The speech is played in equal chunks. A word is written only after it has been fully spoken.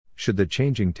Should the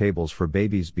changing tables for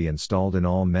babies be installed in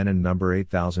all men and number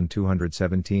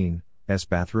 8217 S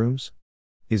bathrooms?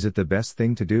 Is it the best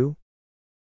thing to do?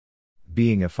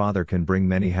 Being a father can bring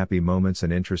many happy moments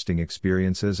and interesting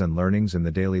experiences and learnings in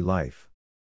the daily life.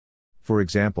 For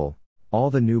example, all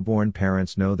the newborn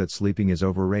parents know that sleeping is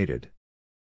overrated.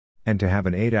 And to have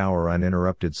an 8-hour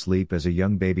uninterrupted sleep as a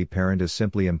young baby parent is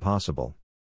simply impossible.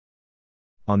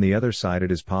 On the other side,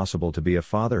 it is possible to be a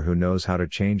father who knows how to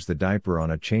change the diaper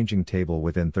on a changing table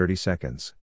within 30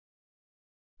 seconds.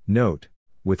 Note,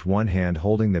 with one hand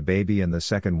holding the baby and the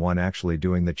second one actually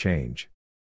doing the change.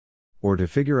 Or to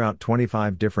figure out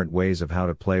 25 different ways of how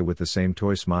to play with the same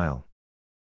toy smile.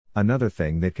 Another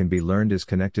thing that can be learned is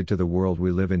connected to the world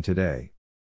we live in today.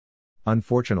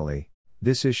 Unfortunately,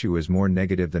 this issue is more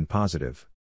negative than positive.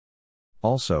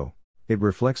 Also, it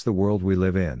reflects the world we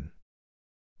live in.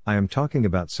 I am talking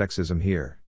about sexism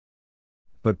here.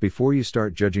 But before you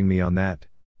start judging me on that,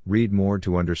 read more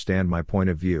to understand my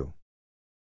point of view.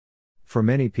 For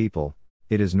many people,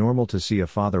 it is normal to see a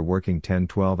father working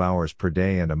 10-12 hours per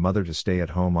day and a mother to stay at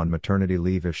home on maternity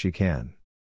leave if she can.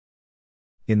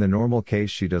 In the normal case,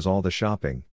 she does all the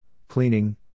shopping,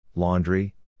 cleaning,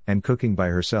 laundry, and cooking by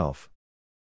herself.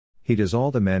 He does all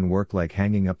the men work like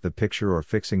hanging up the picture or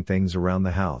fixing things around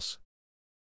the house.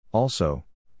 Also,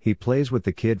 he plays with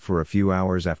the kid for a few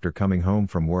hours after coming home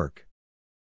from work.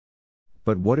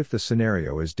 But what if the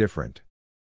scenario is different?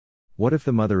 What if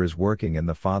the mother is working and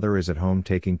the father is at home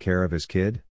taking care of his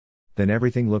kid? Then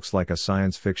everything looks like a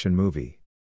science fiction movie.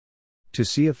 To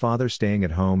see a father staying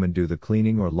at home and do the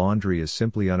cleaning or laundry is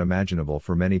simply unimaginable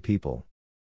for many people.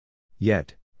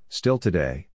 Yet, still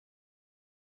today.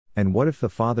 And what if the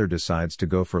father decides to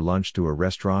go for lunch to a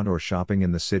restaurant or shopping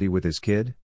in the city with his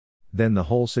kid? Then the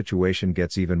whole situation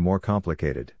gets even more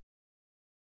complicated.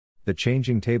 The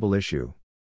changing table issue.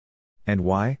 And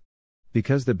why?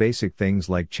 Because the basic things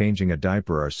like changing a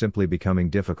diaper are simply becoming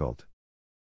difficult.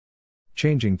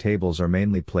 Changing tables are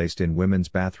mainly placed in women's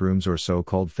bathrooms or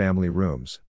so-called family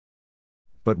rooms.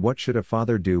 But what should a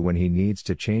father do when he needs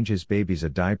to change his baby's a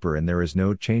diaper and there is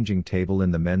no changing table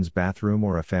in the men's bathroom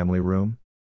or a family room?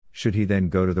 Should he then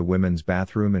go to the women's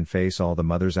bathroom and face all the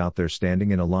mothers out there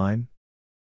standing in a line?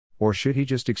 Or should he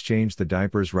just exchange the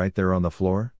diapers right there on the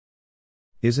floor?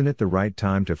 Isn't it the right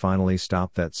time to finally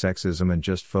stop that sexism and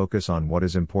just focus on what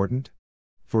is important?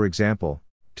 For example,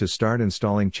 to start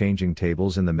installing changing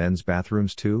tables in the men's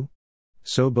bathrooms too?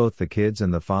 So both the kids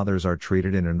and the fathers are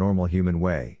treated in a normal human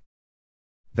way.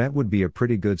 That would be a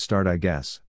pretty good start, I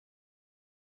guess.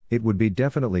 It would be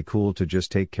definitely cool to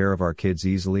just take care of our kids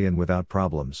easily and without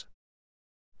problems.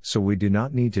 So we do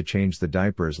not need to change the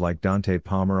diapers like Dante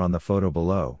Palmer on the photo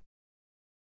below.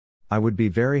 I would be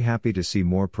very happy to see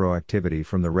more proactivity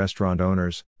from the restaurant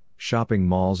owners, shopping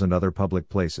malls and other public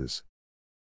places.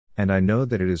 And I know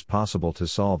that it is possible to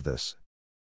solve this.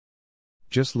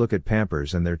 Just look at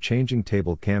Pampers and their changing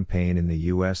table campaign in the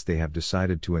US. They have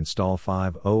decided to install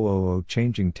 5,000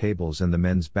 changing tables in the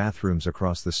men's bathrooms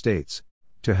across the states,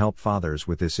 to help fathers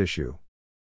with this issue.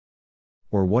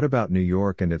 Or what about New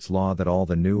York and its law that all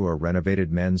the new or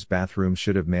renovated men's bathrooms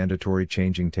should have mandatory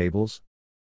changing tables?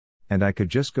 And I could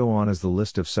just go on as the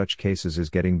list of such cases is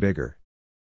getting bigger.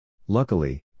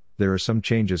 Luckily, there are some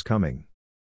changes coming.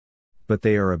 But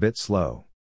they are a bit slow.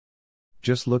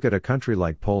 Just look at a country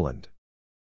like Poland.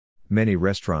 Many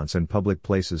restaurants and public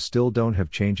places still don't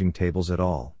have changing tables at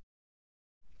all.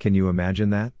 Can you imagine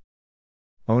that?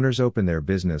 Owners open their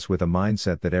business with a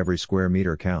mindset that every square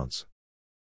meter counts.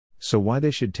 So why they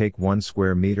should take 1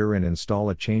 square meter and install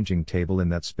a changing table in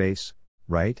that space,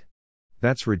 right?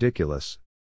 That's ridiculous.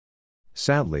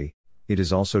 Sadly, it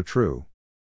is also true.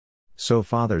 So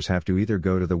fathers have to either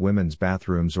go to the women's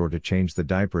bathrooms or to change the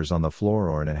diapers on the floor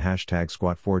or in a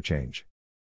 #squat4change.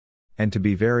 And to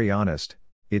be very honest,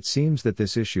 it seems that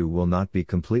this issue will not be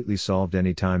completely solved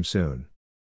anytime soon.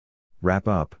 Wrap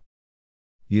up.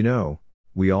 You know,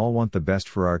 we all want the best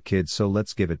for our kids, so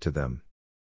let's give it to them.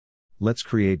 Let's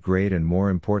create great and more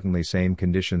importantly same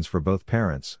conditions for both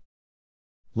parents.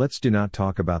 Let's do not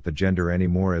talk about the gender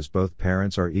anymore, as both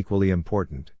parents are equally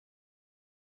important.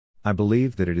 I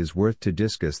believe that it is worth to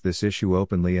discuss this issue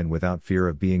openly and without fear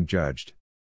of being judged.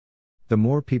 The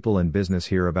more people in business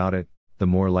hear about it, the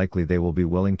more likely they will be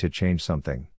willing to change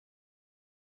something.